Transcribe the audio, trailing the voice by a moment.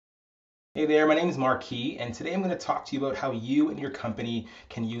Hey there, my name is Marquis, and today I'm going to talk to you about how you and your company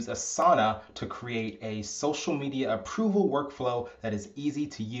can use Asana to create a social media approval workflow that is easy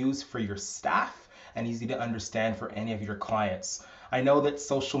to use for your staff and easy to understand for any of your clients. I know that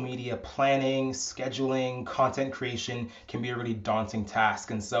social media planning, scheduling, content creation can be a really daunting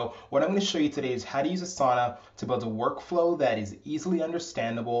task. And so what I'm going to show you today is how to use Asana to build a workflow that is easily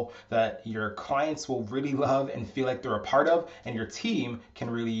understandable, that your clients will really love and feel like they're a part of, and your team can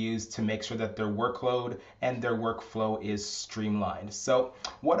really use to make sure that their workload and their workflow is streamlined. So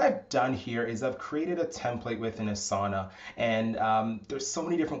what I've done here is I've created a template within Asana, and there's so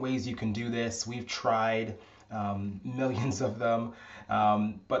many different ways you can do this. We've tried millions of them.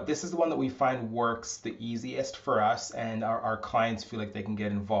 But this is the one that we find works the easiest for us, and our clients feel like they can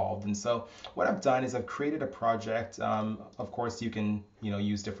get involved. And so what I've done is I've created a project. Of course, you can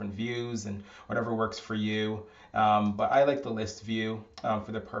use different views and whatever works for you. But I like the list view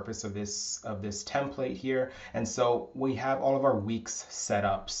for the purpose of this template here. And so we have all of our weeks set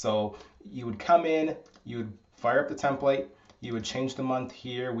up. So you would come in, you would fire up the template. You would change the month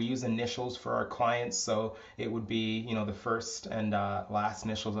here. We use initials for our clients, so it would be the first and last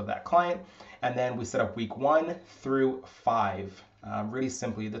initials of that client. And then we set up week 1 through 5. Really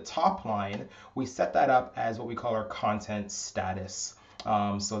simply, the top line, we set that up as what we call our content status.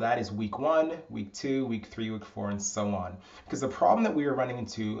 So that is week 1, week 2, week 3, week 4, and so on. Because the problem that we were running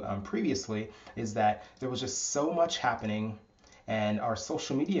into previously is that there was just so much happening, and our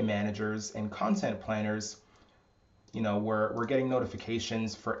social media managers and content planners we're getting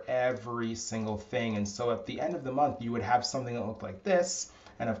notifications for every single thing. And so at the end of the month, you would have something that looked like this.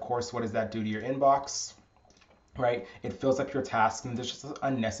 And of course, what does that do to your inbox? Right? It fills up your tasks, and there's just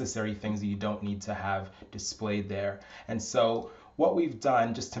unnecessary things that you don't need to have displayed there. And so what we've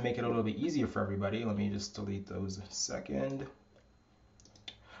done, just to make it a little bit easier for everybody, let me just delete those a second.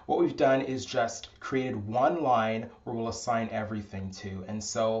 What we've done is just created one line where we'll assign everything to. And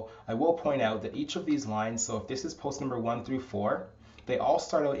so I will point out that each of these lines, so if this is post number 1 through 4, they all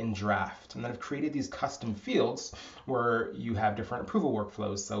start out in draft. And then I've created these custom fields where you have different approval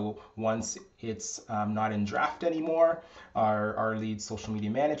workflows. So once it's not in draft anymore, our lead social media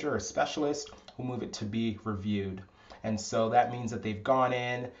manager or specialist will move it to be reviewed. And so that means that they've gone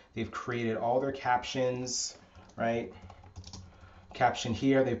in, they've created all their captions, right? Caption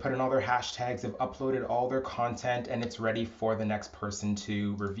here, they put in all their hashtags, they've uploaded all their content, and it's ready for the next person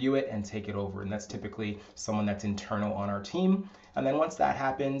to review it and take it over. And that's typically someone that's internal on our team. And then once that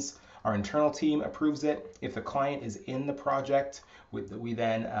happens, our internal team approves it. If the client is in the project, we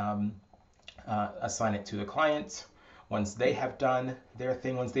then assign it to the client. Once they have done their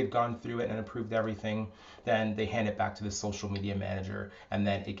thing, once they've gone through it and approved everything, then they hand it back to the social media manager, and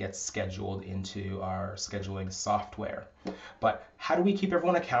then it gets scheduled into our scheduling software. But how do we keep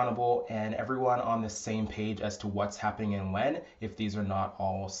everyone accountable and everyone on the same page as to what's happening and when if these are not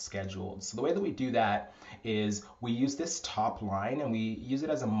all scheduled? So the way that we do that is we use this top line and we use it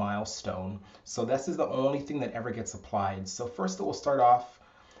as a milestone. So this is the only thing that ever gets applied. So first it will start off,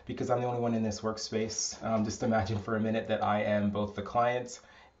 because I'm the only one in this workspace, just imagine for a minute that I am both the client,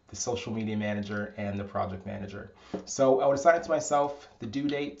 the social media manager, and the project manager. So I would assign it to myself. The due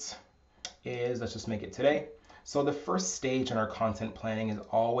date is, let's just make it today. So the first stage in our content planning is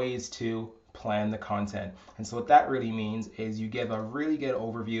always to plan the content. And so what that really means is you give a really good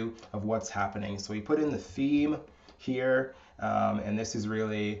overview of what's happening. So we put in the theme here, and this is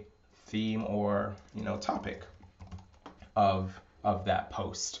really theme or topic of that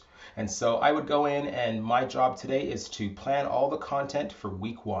post. And so I would go in, and my job today is to plan all the content for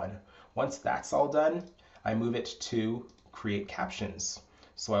week 1. Once that's all done, I move it to create captions.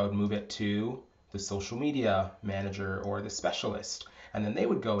 So I would move it to the social media manager or the specialist, and then they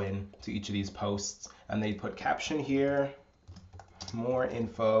would go in to each of these posts and they'd put caption here, more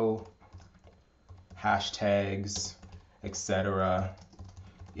info, hashtags, etc.,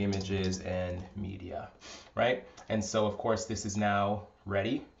 images, and media, right? And so of course this is now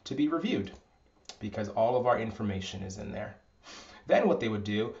ready to be reviewed because all of our information is in there. Then what they would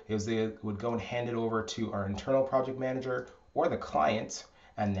do is they would go and hand it over to our internal project manager or the client,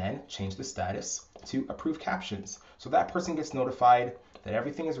 and then change the status to approve captions. So that person gets notified that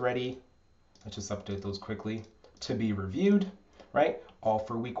everything is ready. Let's just update those quickly, to be reviewed, right? All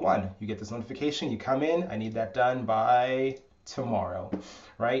for week 1. You get this notification, you come in, I need that done by tomorrow,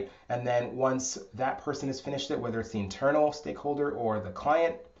 right? And then once that person has finished it, whether it's the internal stakeholder or the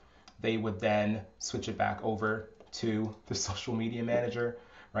client, they would then switch it back over to the social media manager,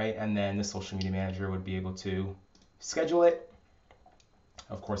 right? And then the social media manager would be able to schedule it.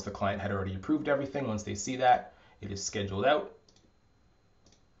 Of course, the client had already approved everything. Once they see that, it is scheduled out.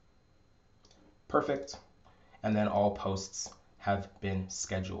 Perfect. And then all posts have been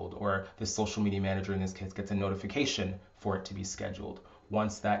scheduled, or the social media manager in this case gets a notification for it to be scheduled.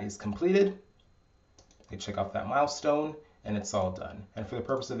 Once that is completed, they check off that milestone and it's all done. And for the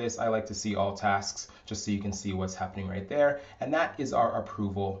purpose of this, I like to see all tasks just so you can see what's happening right there. And that is our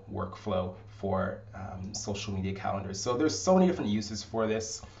approval workflow for social media calendars. So there's so many different uses for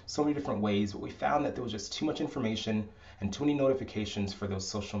this, so many different ways, but we found that there was just too much information and too many notifications for those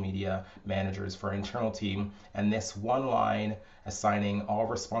social media managers for our internal team. And this one line assigning all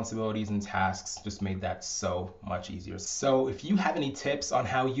responsibilities and tasks just made that so much easier. So if you have any tips on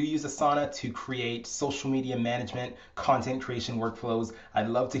how you use Asana to create social media management, content creation workflows, I'd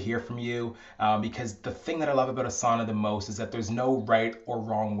love to hear from you because the thing that I love about Asana the most is that there's no right or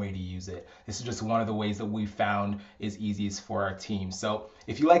wrong way to use it. This is just one of the ways that we found is easiest for our team. So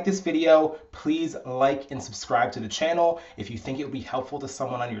if you like this video, please like and subscribe to the channel. If you think it would be helpful to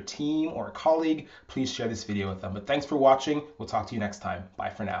someone on your team or a colleague, please share this video with them. But thanks for watching. We'll talk to you next time. Bye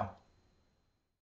for now.